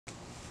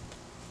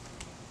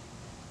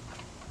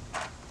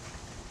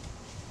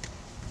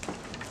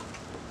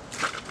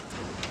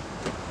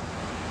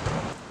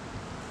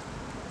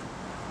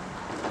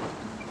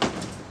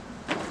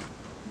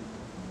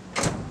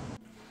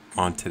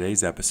On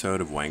today's episode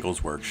of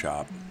Wangle's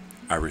Workshop,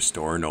 I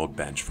restore an old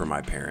bench for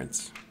my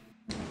parents.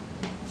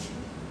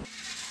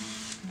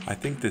 I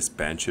think this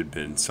bench had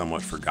been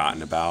somewhat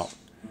forgotten about.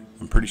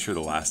 I'm pretty sure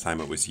the last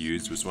time it was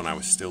used was when I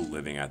was still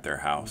living at their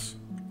house.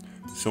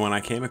 So when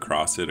I came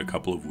across it a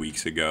couple of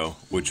weeks ago,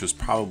 which was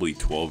probably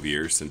 12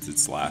 years since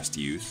its last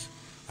use,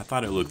 I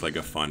thought it looked like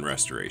a fun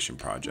restoration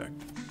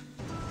project.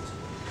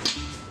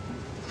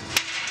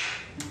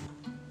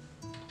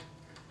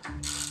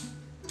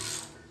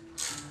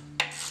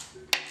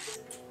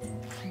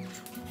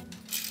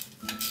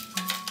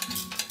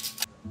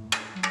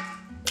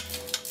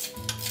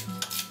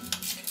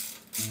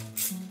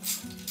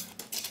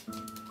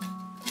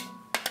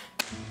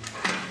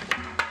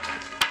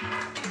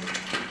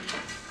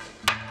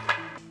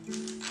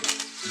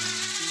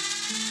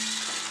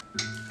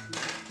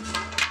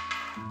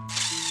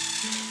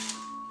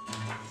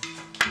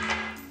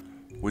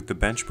 With the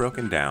bench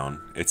broken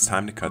down, it's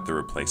time to cut the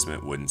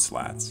replacement wooden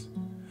slats.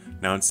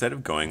 Now instead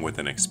of going with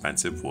an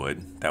expensive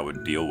wood that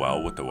would deal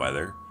well with the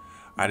weather,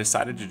 I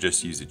decided to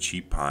just use a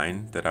cheap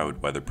pine that I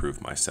would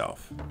weatherproof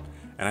myself.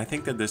 And I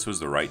think that this was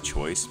the right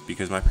choice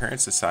because my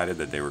parents decided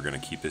that they were going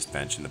to keep this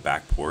bench in the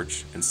back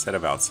porch instead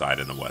of outside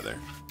in the weather.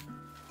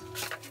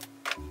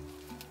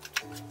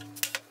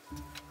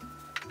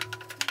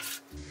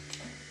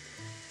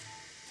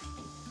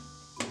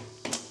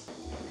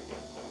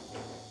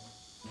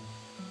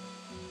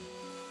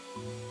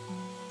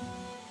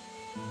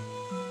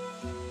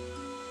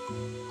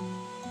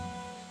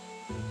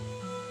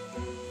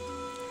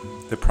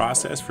 The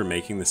process for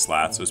making the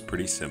slats was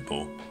pretty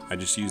simple. I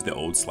just used the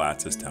old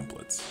slats as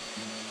templates.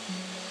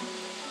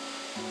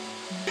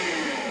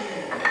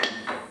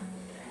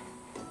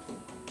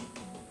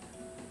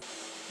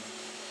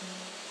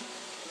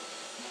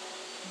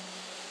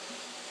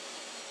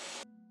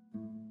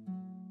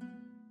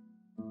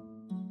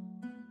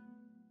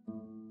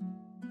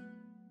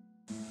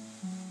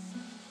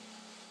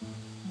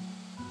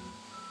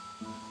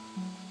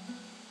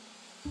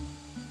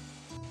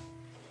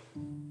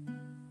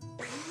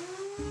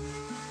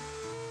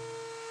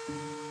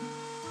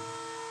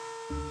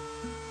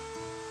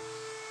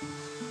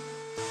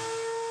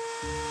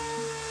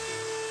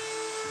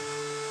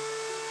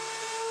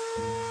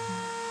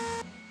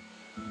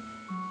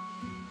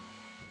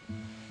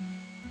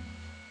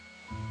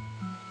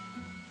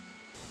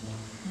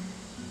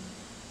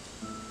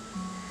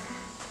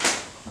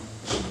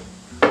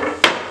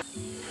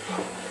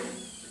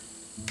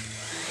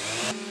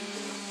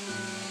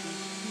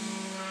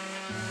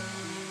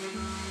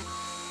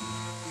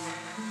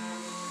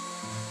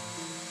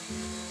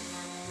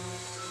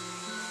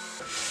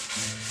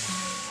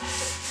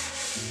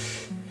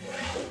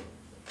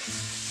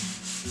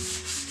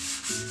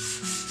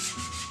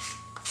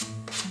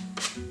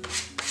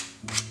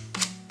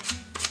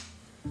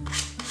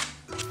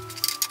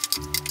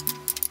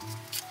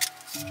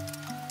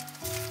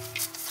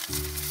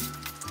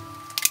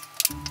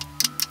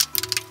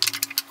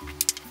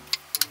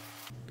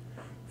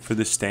 For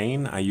the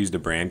stain, I used a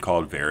brand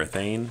called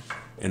Varathane,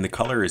 and the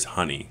color is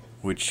honey,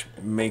 which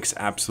makes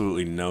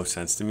absolutely no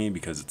sense to me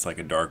because it's like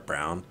a dark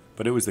brown,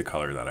 but it was the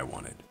color that I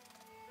wanted.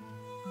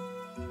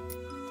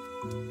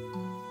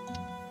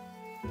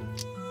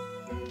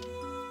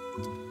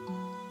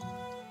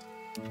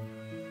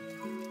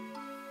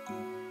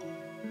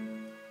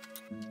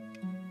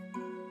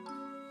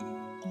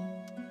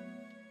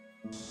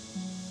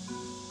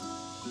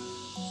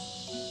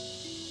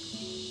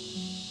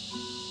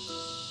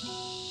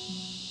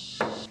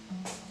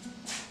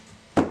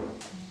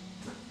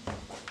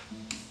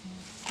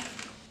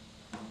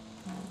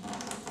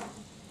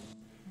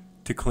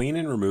 To clean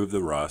and remove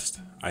the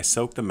rust, I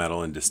soaked the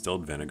metal in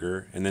distilled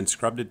vinegar and then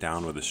scrubbed it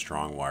down with a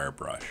strong wire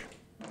brush.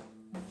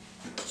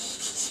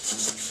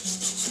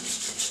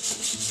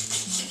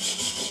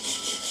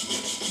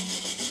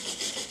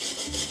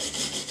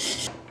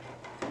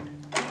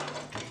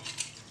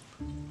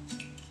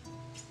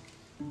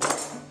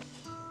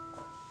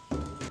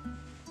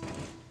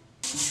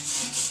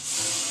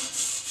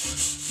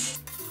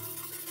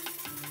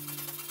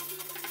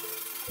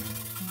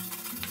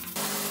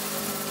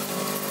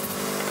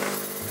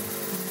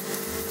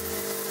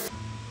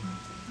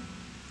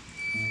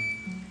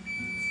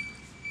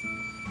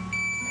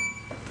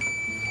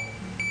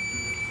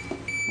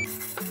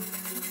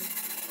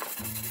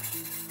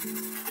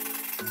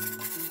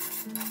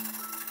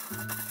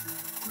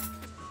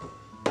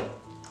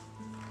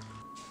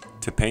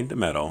 To paint the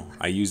metal,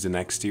 I used an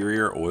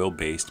exterior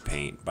oil-based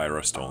paint by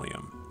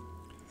Rust-Oleum.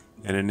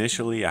 And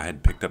initially I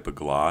had picked up a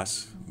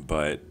gloss,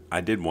 but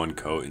I did one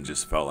coat and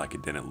just felt like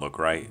it didn't look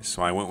right,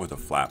 so I went with a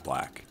flat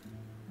black.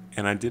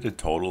 And I did a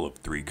total of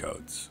 3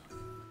 coats.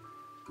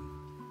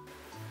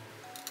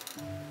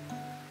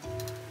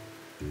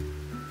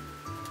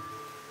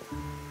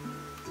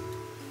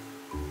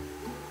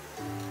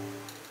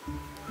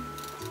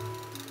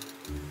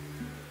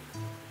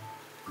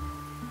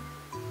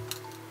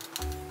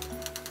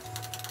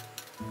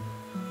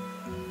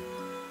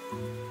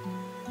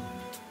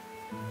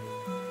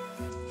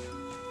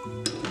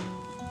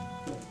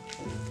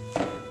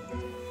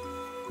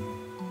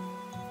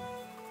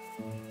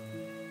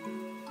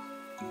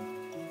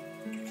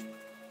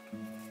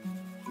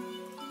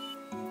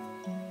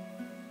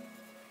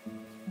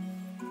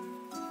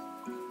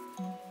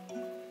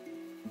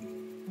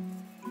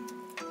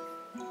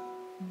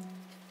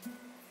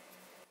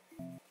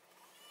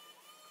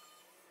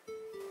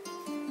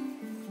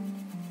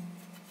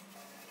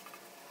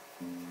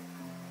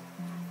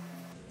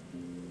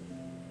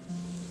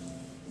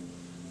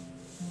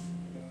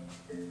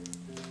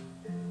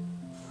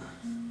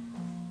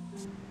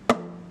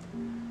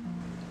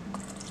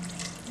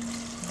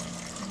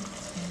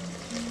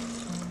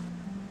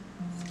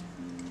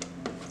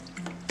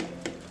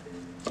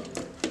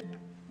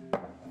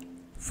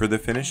 For the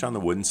finish on the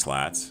wooden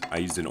slats, I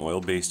used an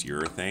oil-based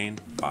urethane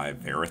by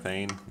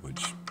Varathane,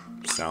 which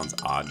sounds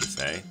odd to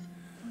say.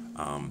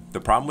 The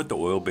problem with the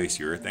oil-based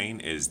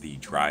urethane is the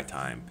dry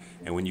time,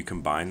 and when you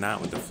combine that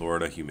with the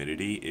Florida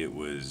humidity, it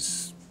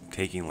was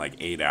taking like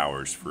 8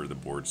 hours for the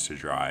boards to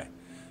dry.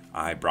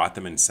 I brought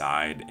them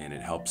inside and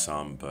it helped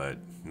some, but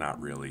not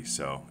really,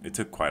 so it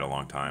took quite a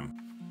long time.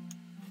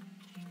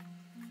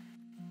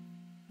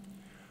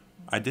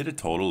 I did a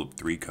total of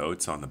 3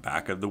 coats on the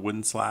back of the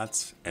wooden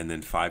slats and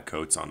then 5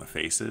 coats on the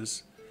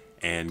faces,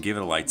 and give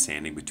it a light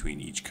sanding between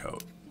each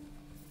coat.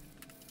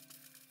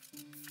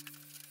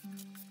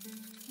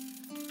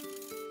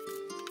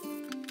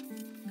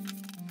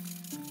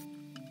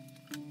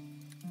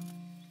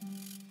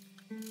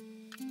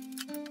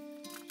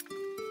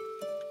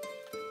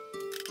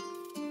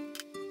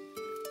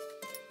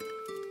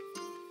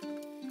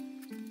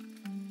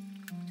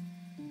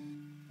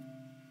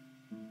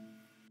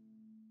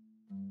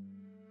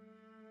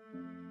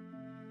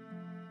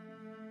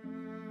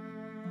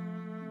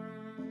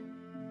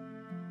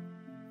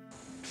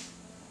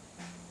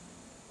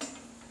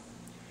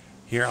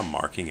 Here I'm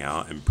marking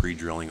out and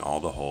pre-drilling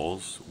all the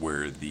holes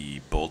where the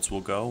bolts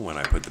will go when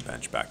I put the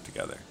bench back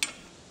together.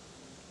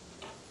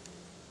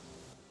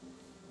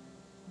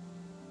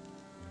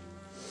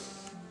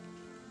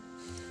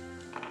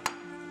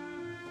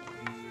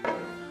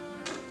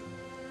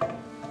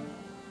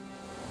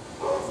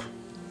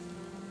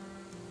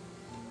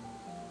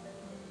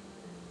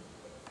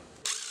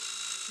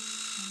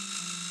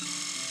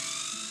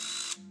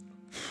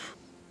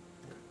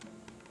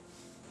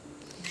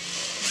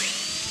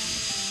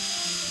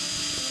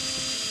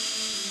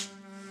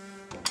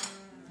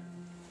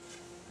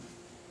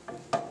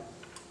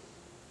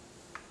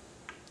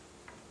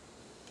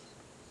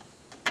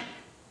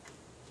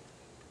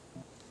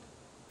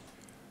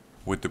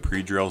 With the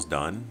pre-drills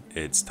done,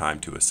 it's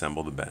time to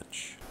assemble the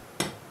bench.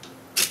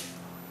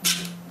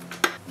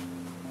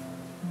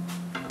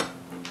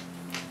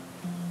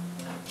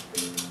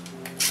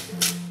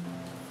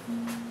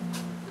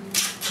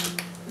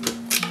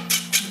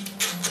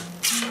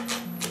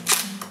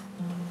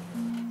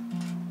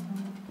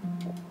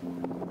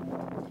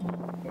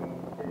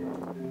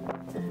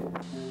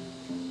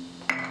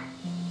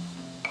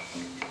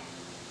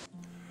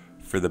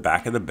 For the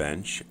back of the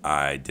bench,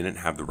 I didn't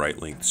have the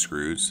right length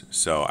screws,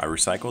 so I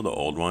recycled the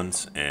old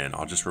ones and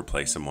I'll just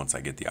replace them once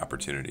I get the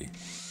opportunity.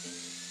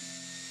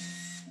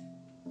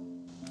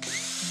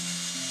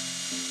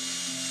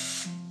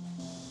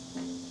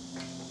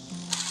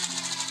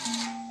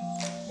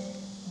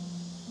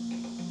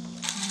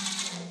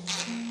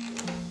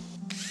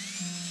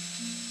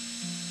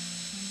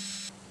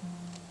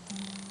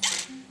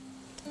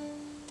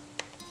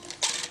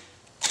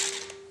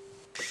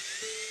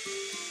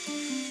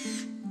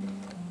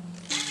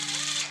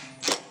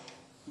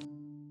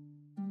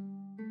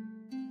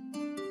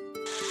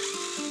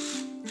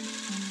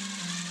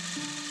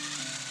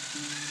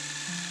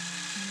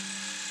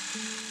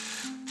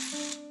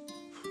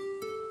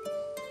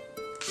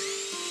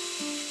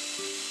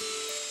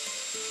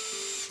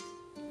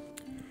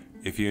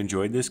 If you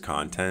enjoyed this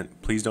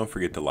content, please don't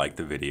forget to like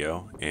the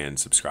video and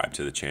subscribe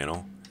to the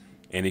channel.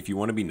 And if you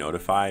want to be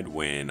notified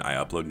when I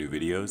upload new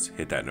videos,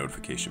 hit that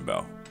notification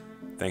bell.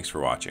 Thanks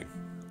for watching.